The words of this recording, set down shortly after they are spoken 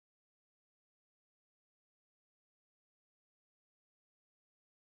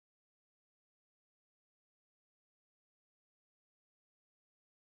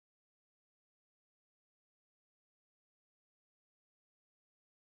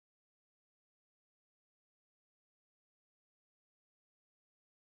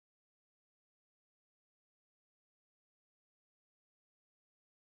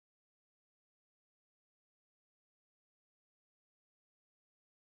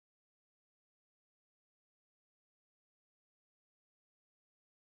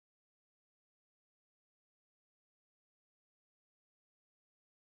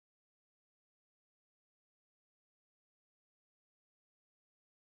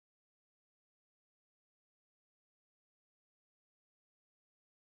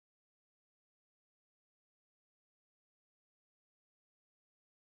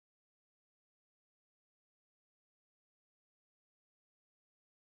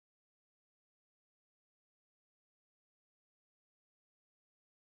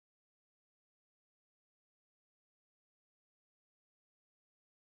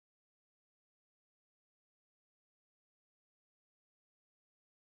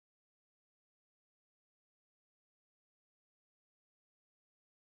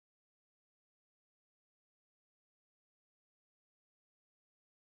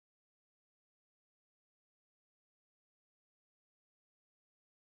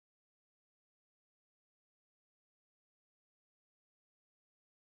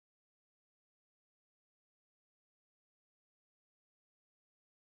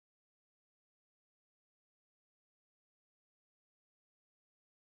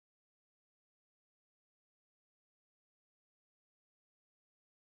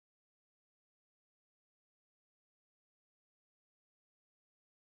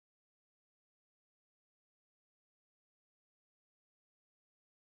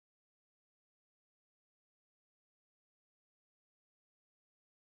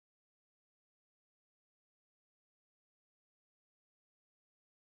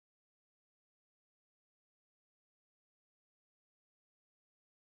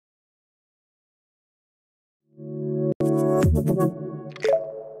Kia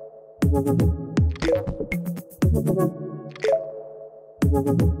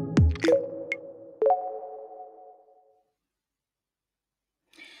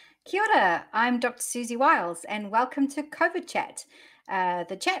ora, I'm Dr. Siouxsie Wiles, and welcome to COVID Chat,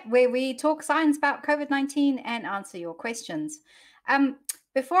 the chat where we talk science about COVID-19 and answer your questions.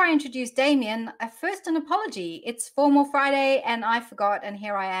 Before I introduce Damien, first an apology. It's Formal Friday and I forgot, and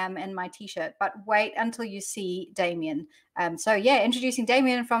here I am in my t-shirt, but wait until you see Damien. Introducing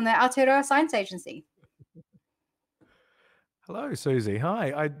Damien from the Aotearoa Science Agency. Hello, Susie.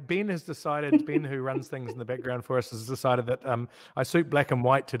 Hi. Ben has decided, Ben, who runs things in the background for us, has decided that I suit black and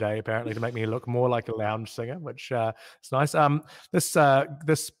white today, apparently, to make me look more like a lounge singer, which is nice.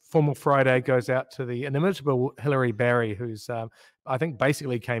 This Formal Friday goes out to the inimitable Hilary Barry, who's, I think,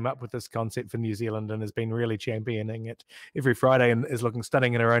 basically came up with this concept for New Zealand and has been really championing it every Friday and is looking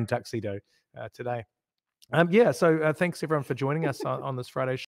stunning in her own tuxedo today. Thanks everyone for joining us on this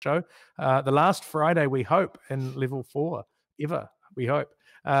Friday show. The last Friday, we hope, in level 4 ever, we hope.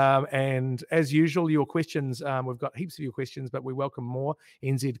 And as usual, your questions, we've got heaps of your questions, but we welcome more.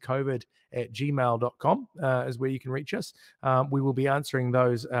 nzcovid@gmail.com is where you can reach us. We will be answering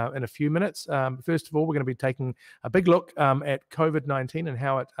those in a few minutes. First of all, we're going to be taking a big look at COVID-19 and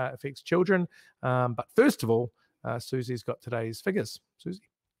how it affects children. But first of all, Susie's got today's figures. Susie.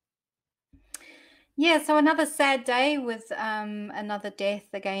 Yeah, so another sad day with another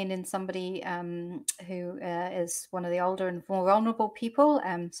death again in somebody who is one of the older and more vulnerable people.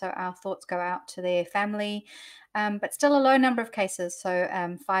 So our thoughts go out to their family, but still a low number of cases. So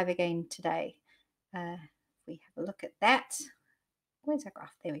 5 again today. We have a look at that. Where's our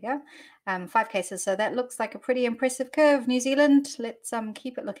graph? There we go. 5 cases. So that looks like a pretty impressive curve, New Zealand. Let's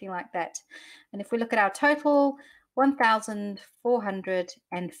keep it looking like that. And if we look at our total,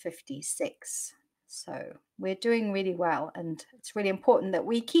 1,456. So we're doing really well, and it's really important that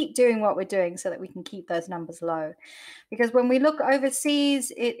we keep doing what we're doing so that we can keep those numbers low. Because when we look overseas,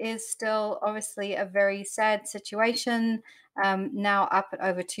 it is still obviously a very sad situation, now up at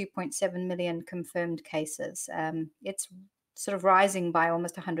over 2.7 million confirmed cases. It's sort of rising by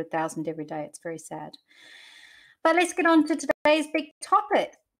almost 100,000 every day. It's very sad. But let's get on to today's big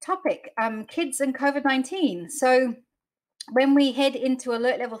topic, kids and COVID-19. So when we head into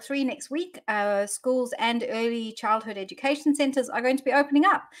Alert Level 3 next week, schools and early childhood education centres are going to be opening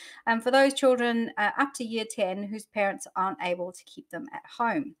up for those children up to year 10 whose parents aren't able to keep them at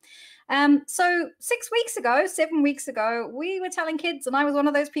home. So 7 weeks ago, we were telling kids, and I was one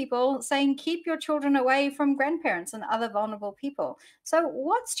of those people, saying keep your children away from grandparents and other vulnerable people. So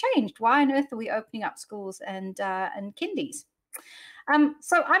what's changed? Why on earth are we opening up schools and kindies?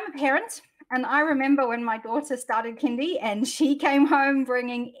 So I'm a parent. And I remember when my daughter started kindy and she came home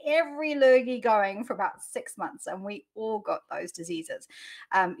bringing every lurgy going for about 6 months, and we all got those diseases.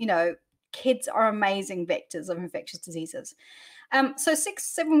 Kids are amazing vectors of infectious diseases. So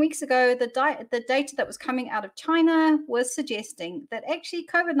 7 weeks ago, the data that was coming out of China was suggesting that actually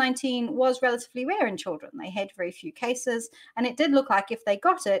COVID-19 was relatively rare in children. They had very few cases, and it did look like if they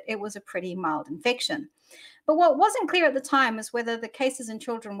got it, it was a pretty mild infection. But what wasn't clear at the time is whether the cases in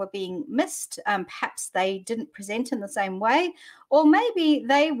children were being missed. Perhaps they didn't present in the same way, or maybe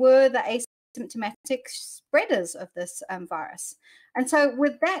they were the asymptomatic spreaders of this virus. And so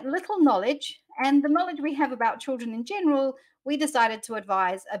with that little knowledge and the knowledge we have about children in general, we decided to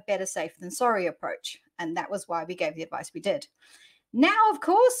advise a better safe than sorry approach. And that was why we gave the advice we did. Now, of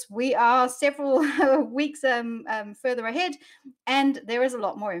course, we are several weeks further ahead, and there is a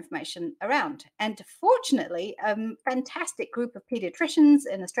lot more information around. And fortunately, a fantastic group of pediatricians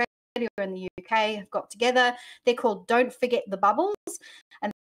in Australia and the UK have got together. They're called Don't Forget the Bubbles,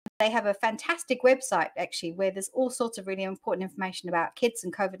 and they have a fantastic website, actually, where there's all sorts of really important information about kids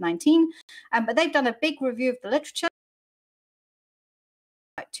and COVID-19. But they've done a big review of the literature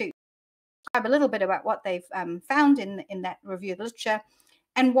too. A little bit about what they've found in that review of the literature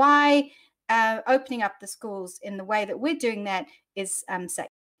and why opening up the schools in the way that we're doing that is safe.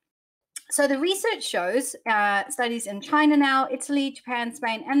 So the research shows, studies in China now, Italy, Japan,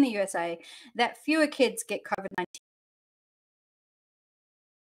 Spain, and the USA, that fewer kids get COVID-19.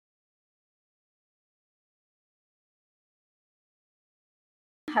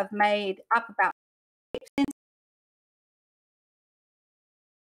 Have made up about 8%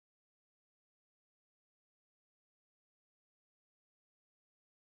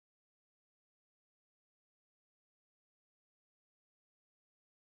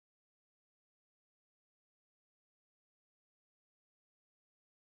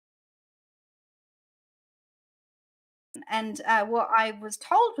 And what I was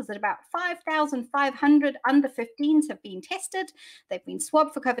told was that about 5,500 under 15s have been tested. They've been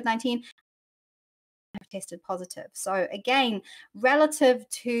swabbed for COVID-19, have tested positive. So again, relative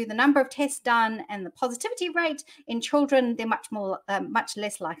to the number of tests done and the positivity rate in children, they're much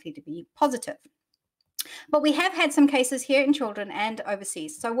less likely to be positive. But we have had some cases here in children and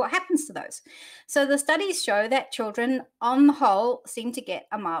overseas. So what happens to those? So the studies show that children on the whole seem to get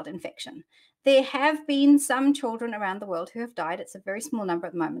a mild infection. There have been some children around the world who have died. It's a very small number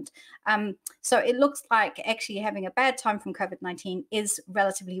at the moment. So it looks like actually having a bad time from COVID-19 is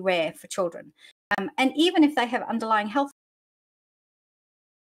relatively rare for children. And even if they have underlying health,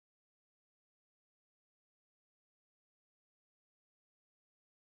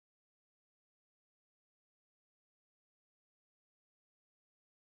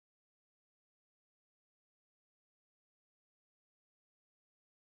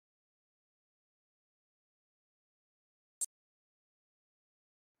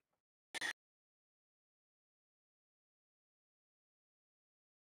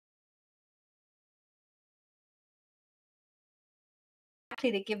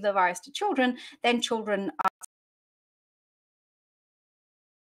 likely to give the virus to children, then children are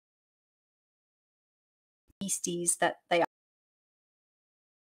beasties that they are.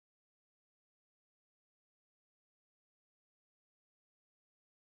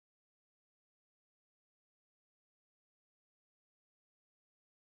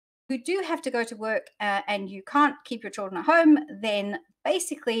 You do have to go to work and you can't keep your children at home, then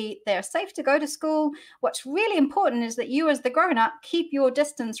basically they're safe to go to school. What's really important is that you as the grown-up keep your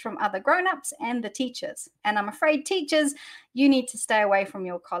distance from other grown-ups and the teachers. And I'm afraid teachers, you need to stay away from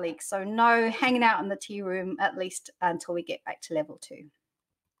your colleagues. So no hanging out in the tea room, at least until we get back to level 2.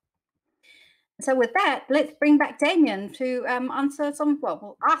 So with that, let's bring back Damien to answer some, well,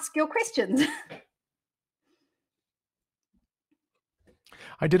 we'll ask your questions.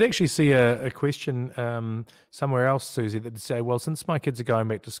 I did actually see a question somewhere else, Siouxsie, that would say, well, since my kids are going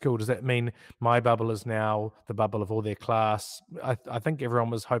back to school, does that mean my bubble is now the bubble of all their class? I think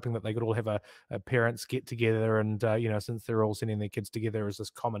everyone was hoping that they could all have a parents get together and, since they're all sending their kids together as this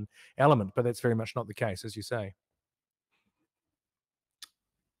common element, but that's very much not the case, as you say.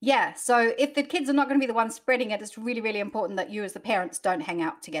 Yeah, so if the kids are not going to be the ones spreading it, it's really, really important that you as the parents don't hang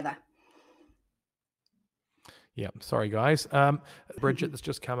out together. Yeah, sorry, guys. Bridget, that's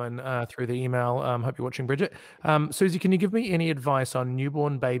just come in through the email. Hope you're watching, Bridget. Siouxsie, can you give me any advice on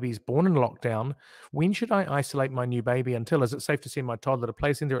newborn babies born in lockdown? When should I isolate my new baby until? Is it safe to send my toddler to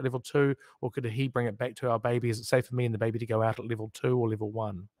play center at level 2, or could he bring it back to our baby? Is it safe for me and the baby to go out at level 2 or level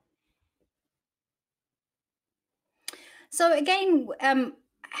 1? So again,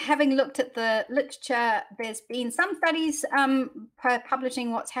 having looked at the literature, there's been some studies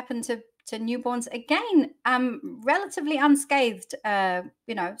publishing what's happened to newborns, again, relatively unscathed,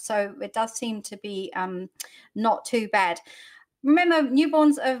 so it does seem to be not too bad. Remember,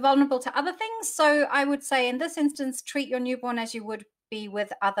 newborns are vulnerable to other things. So I would say in this instance, treat your newborn as you would be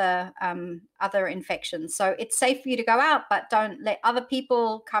with other infections. So it's safe for you to go out, but don't let other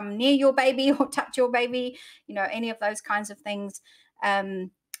people come near your baby or touch your baby, any of those kinds of things.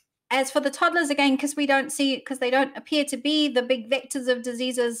 As for the toddlers, again, because they don't appear to be the big vectors of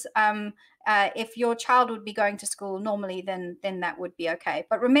diseases, if your child would be going to school normally, then that would be okay.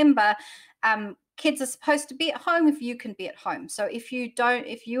 But remember, kids are supposed to be at home if you can be at home. So if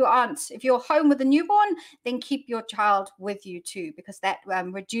you're home with a newborn, then keep your child with you too, because that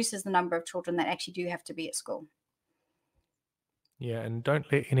reduces the number of children that actually do have to be at school. Yeah, and don't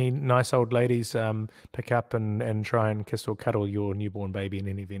let any nice old ladies pick up and try and kiss or cuddle your newborn baby in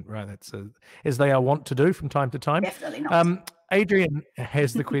any event, right? That's as they are wont to do from time to time. Definitely not. Adrian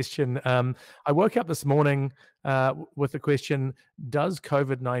has the question. I woke up this morning with the question, does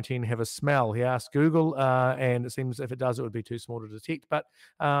COVID-19 have a smell? He asked Google, and it seems if it does, it would be too small to detect. But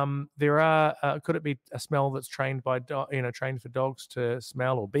could it be a smell that's trained for dogs to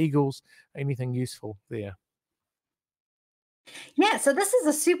smell, or beagles? Anything useful there? Yeah, so this is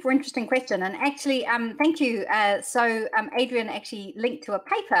a super interesting question, and actually, thank you. Adrian actually linked to a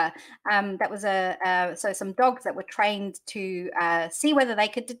paper that was some dogs that were trained to see whether they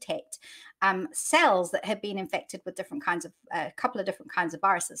could detect cells that had been infected with a couple of different kinds of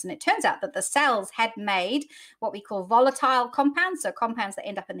viruses. And it turns out that the cells had made what we call volatile compounds, so compounds that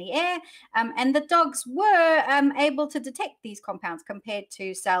end up in the air. And the dogs were able to detect these compounds compared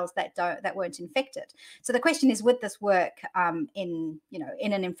to cells that weren't infected. So the question is, would this work in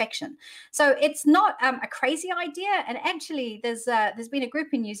an infection? So it's not a crazy idea. And actually, there's been a group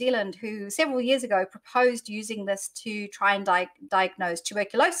in New Zealand who several years ago proposed using this to try and diagnose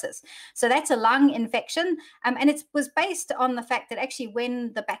tuberculosis. So that's a lung infection. And it was based on the fact that actually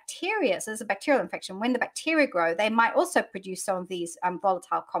when the bacteria, so there's a bacterial infection, when the bacteria grow, they might also produce some of these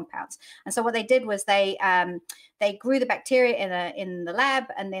volatile compounds. And so what they did was they grew the bacteria in the lab,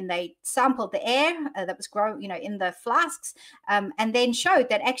 and then they sampled the air that was grown, in the flasks, and then showed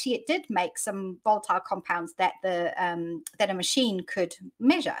that actually it did make some volatile compounds that that a machine could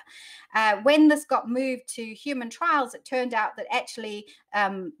measure. When this got moved to human trials, it turned out that actually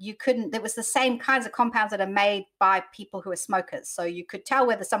you couldn't. There was the same kinds of compounds that are made by people who are smokers, so you could tell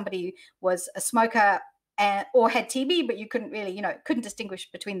whether somebody was a smoker or had TB, but you couldn't really, couldn't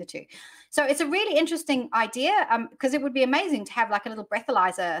distinguish between the two. So it's a really interesting idea, because it would be amazing to have like a little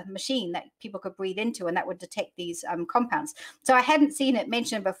breathalyzer machine that people could breathe into, and that would detect these compounds. So I hadn't seen it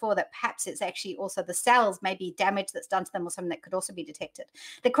mentioned before that perhaps it's actually also the cells, maybe damage that's done to them or something that could also be detected.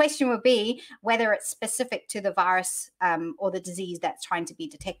 The question would be whether it's specific to the virus or the disease that's trying to be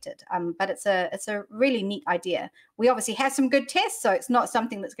detected. But it's a really neat idea. We obviously have some good tests, so it's not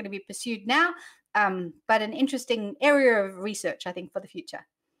something that's going to be pursued now. But an interesting area of research, I think, for the future.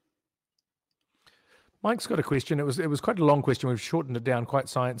 Mike's got a question. It was quite a long question. We've shortened it down, quite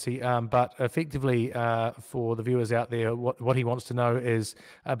sciencey, but effectively for the viewers out there, what he wants to know is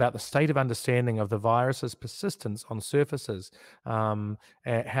about the state of understanding of the virus's persistence on surfaces.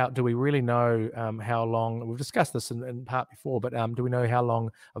 How do we really know how long? We've discussed this in part before, but do we know how long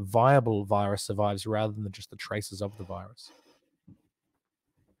a viable virus survives rather than just the traces of the virus?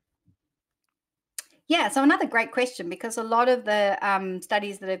 Yeah, so another great question, because a lot of the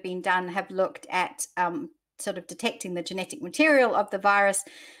studies that have been done have looked at sort of detecting the genetic material of the virus,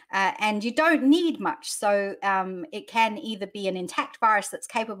 and you don't need much. So it can either be an intact virus that's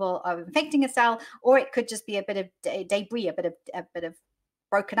capable of infecting a cell, or it could just be a bit of debris, a bit of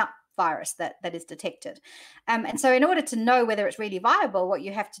broken up virus that is detected. And so in order to know whether it's really viable, what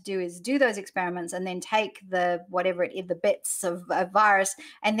you have to do is do those experiments and then take the bits of a virus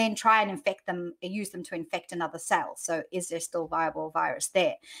and then try and infect them, use them to infect another cell. So is there still viable virus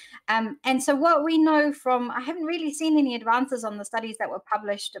there? And so what we know from, I haven't really seen any advances on the studies that were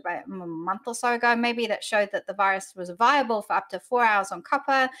published about a month or so ago, maybe, that showed that the virus was viable for up to 4 hours on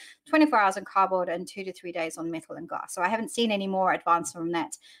copper, 24 hours on cardboard, and 2 to 3 days on metal and glass. So I haven't seen any more advance from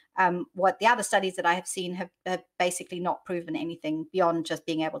that. What the other studies that I have seen have basically not proven anything beyond just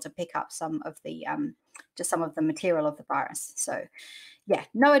being able to pick up some of the material of the virus. So yeah,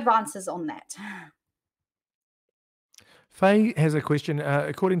 no advances on that. Faye has a question.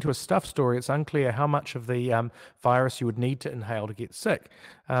 According to a Stuff story, it's unclear how much of the virus you would need to inhale to get sick.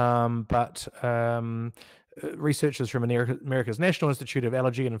 But researchers from America's National Institute of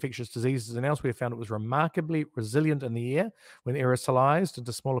Allergy and Infectious Diseases and elsewhere found it was remarkably resilient in the air when aerosolized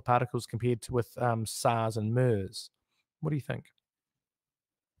into smaller particles compared to with SARS and MERS. What do you think?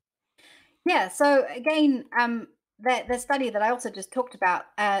 Yeah, so again, the study that I also just talked about,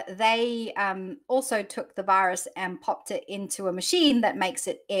 they also took the virus and popped it into a machine that makes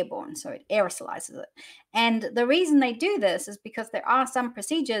it airborne, so it aerosolizes it. And the reason they do this is because there are some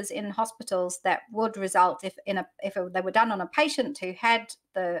procedures in hospitals that would result, if they were done on a patient who had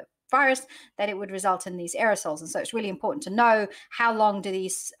the virus, that it would result in these aerosols. And so it's really important to know how long can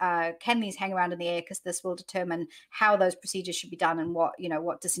these hang around in the air, because this will determine how those procedures should be done and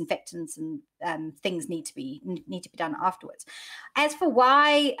what disinfectants and things need to be done afterwards. As for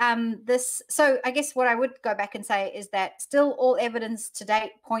why so I guess what I would go back and say is that still all evidence to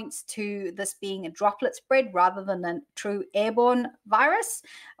date points to this being a droplet spread rather than a true airborne virus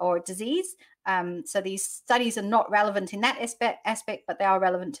or disease. So these studies are not relevant in that aspect, but they are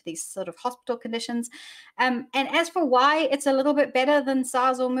relevant to these sort of hospital conditions. And as for why it's a little bit better than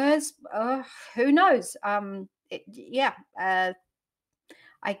SARS or MERS, who knows?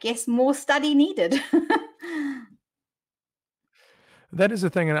 I guess more study needed. That is the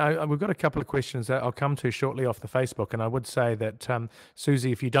thing, and we've got a couple of questions that I'll come to shortly off the Facebook, and I would say that,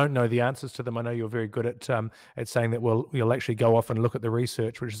 Siouxsie, if you don't know the answers to them, I know you're very good at saying that you'll actually go off and look at the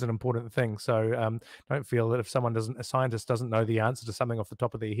research, which is an important thing. So don't feel that if a scientist doesn't know the answer to something off the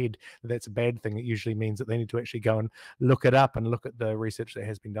top of their head, that's a bad thing. It usually means that they need to actually go and look it up and look at the research that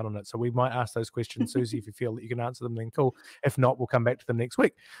has been done on it. So we might ask those questions, Siouxsie, if you feel that you can answer them, then cool. If not, we'll come back to them next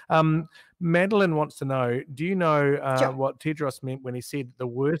week. Madeline wants to know, do you know Sure. what Tedros meant when he said the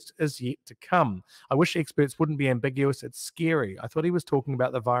worst is yet to come? I wish experts wouldn't be ambiguous. It's scary. I thought he was talking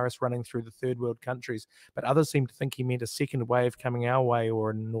about the virus running through the third world countries, but others seem to think he meant a second wave coming our way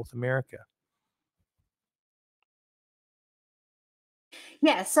or in North America.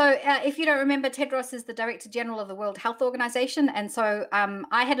 Yeah, so if you don't remember, Tedros is the Director General of the World Health Organization. And so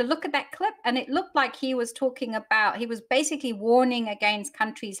I had a look at that clip, and it looked like he was talking about, he was basically warning against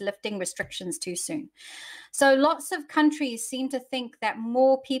countries lifting restrictions too soon. So lots of countries seem to think that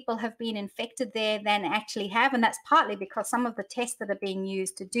more people have been infected there than actually have. And that's partly because some of the tests that are being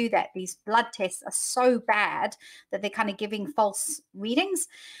used to do that, these blood tests, are so bad that they're kind of giving false readings.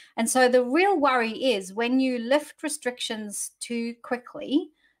 And so the real worry is when you lift restrictions too quickly,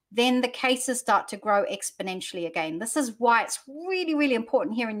 then the cases start to grow exponentially again. This is why it's really, really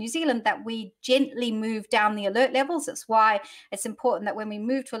important here in New Zealand that we gently move down the alert levels. It's why it's important that when we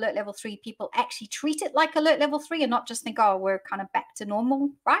move to alert level 3, people actually treat it like alert level 3 and not just think, oh, we're kind of back to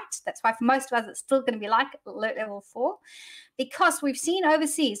normal, right? That's why for most of us, it's still going to be like alert level 4, because we've seen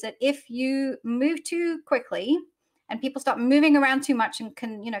overseas that if you move too quickly and people start moving around too much and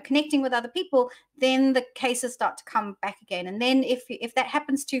connecting with other people, then the cases start to come back again. And then if that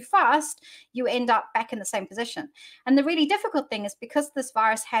happens too fast, you end up back in the same position. And the really difficult thing is because this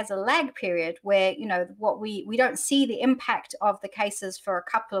virus has a lag period where, what we don't see the impact of the cases for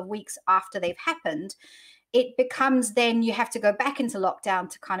a couple of weeks after they've happened, it becomes then you have to go back into lockdown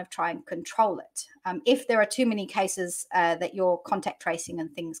to kind of try and control it. If there are too many cases that your contact tracing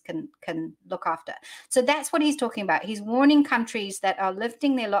and things can look after. So that's what he's talking about. He's warning countries that are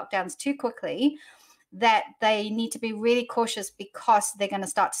lifting their lockdowns too quickly that they need to be really cautious because they're going to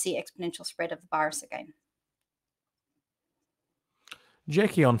start to see exponential spread of the virus again.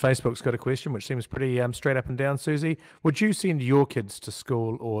 Jackie on Facebook's got a question which seems pretty straight up and down. Siouxsie, would you send your kids to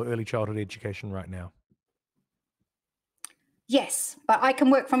school or early childhood education right now? Yes, but I can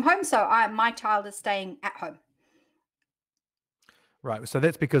work from home, so my child is staying at home. Right, so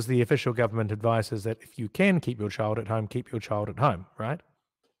that's because the official government advice is that if you can keep your child at home, keep your child at home, right?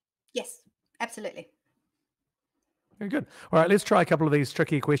 Yes, absolutely. Very good. All right, let's try a couple of these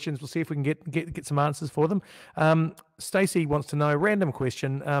trickier questions. We'll see if we can get some answers for them. Stacey wants to know, random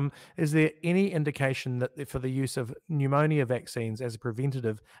question, is there any indication that for the use of pneumonia vaccines as a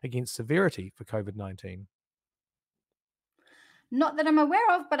preventative against severity for COVID-19? Not that I'm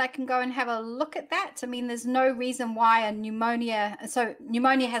aware of, but I can go and have a look at that. I mean, there's no reason why pneumonia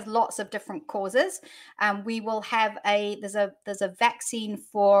has lots of different causes. We will have there's a vaccine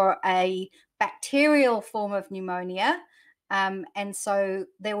for a bacterial form of pneumonia. And so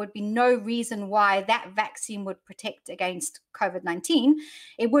there would be no reason why that vaccine would protect against COVID-19.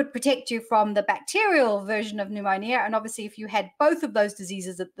 It would protect you from the bacterial version of pneumonia. And obviously, if you had both of those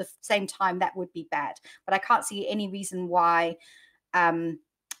diseases at the same time, that would be bad. But I can't see any reason why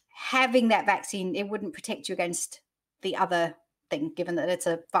having that vaccine, it wouldn't protect you against the other thing, given that it's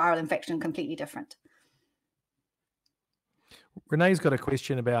a viral infection completely different. Renee's got a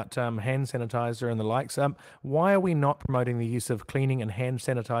question about hand sanitizer and the likes. Why are we not promoting the use of cleaning and hand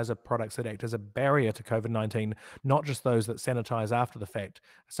sanitizer products that act as a barrier to COVID-19, not just those that sanitize after the fact?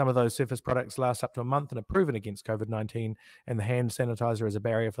 Some of those surface products last up to a month and are proven against COVID-19, and the hand sanitizer is a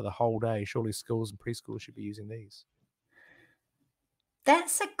barrier for the whole day. Surely schools and preschools should be using these.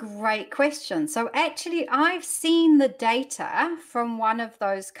 That's a great question. So actually, I've seen the data from one of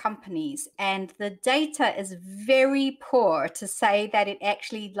those companies, and the data is very poor to say that it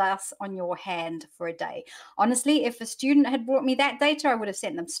actually lasts on your hand for a day. Honestly, if a student had brought me that data, I would have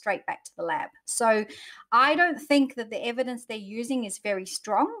sent them straight back to the lab. So I don't think that the evidence they're using is very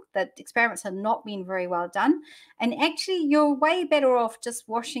strong, that experiments have not been very well done. And actually, you're way better off just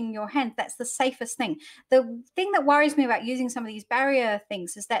washing your hands. That's the safest thing. The thing that worries me about using some of these barrier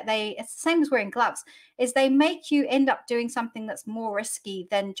things is that it's the same as wearing gloves, is they make you end up doing something that's more risky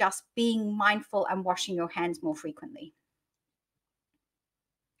than just being mindful and washing your hands more frequently.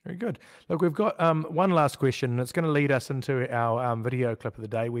 Very good. Look, we've got one last question, and it's going to lead us into our video clip of the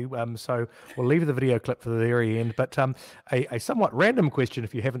day. So we'll leave the video clip for the very end, but a somewhat random question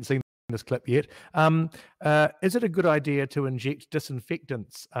if you haven't seen this clip yet. Is it a good idea to inject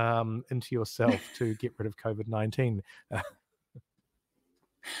disinfectants into yourself to get rid of COVID-19?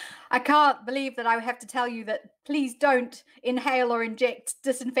 I can't believe that I would have to tell you that please don't inhale or inject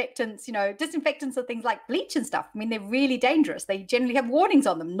disinfectants. Disinfectants are things like bleach and stuff. I mean, they're really dangerous. They generally have warnings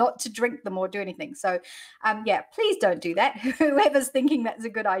on them not to drink them or do anything. So, yeah, please don't do that. Whoever's thinking that's a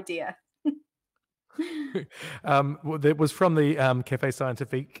good idea. That was from the Cafe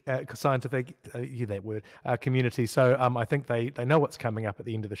Scientifique community. So I think they know what's coming up at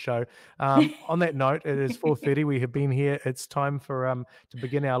the end of the show. On that note, it is 4:30. We have been here. It's time for to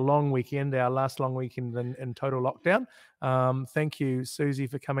begin our long weekend, our last long weekend in total lockdown. Thank you, Siouxsie,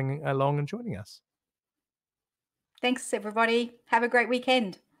 for coming along and joining us. Thanks, everybody. Have a great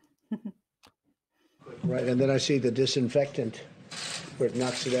weekend. Right, and then I see the disinfectant where it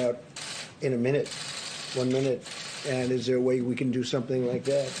knocks it out in a minute, 1 minute. And is there a way we can do something like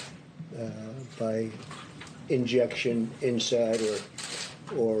that by injection inside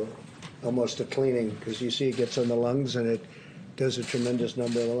or almost a cleaning? Because you see it gets on the lungs and it does a tremendous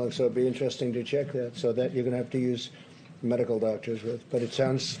number of the lungs. So it'd be interesting to check that. So that you're going to have to use medical doctors with. But it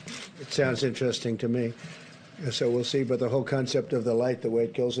sounds interesting to me. So we'll see. But the whole concept of the light, the way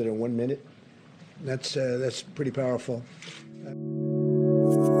it kills it in 1 minute, that's pretty powerful.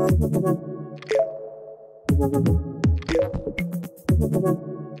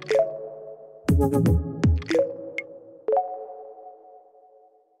 Thank you.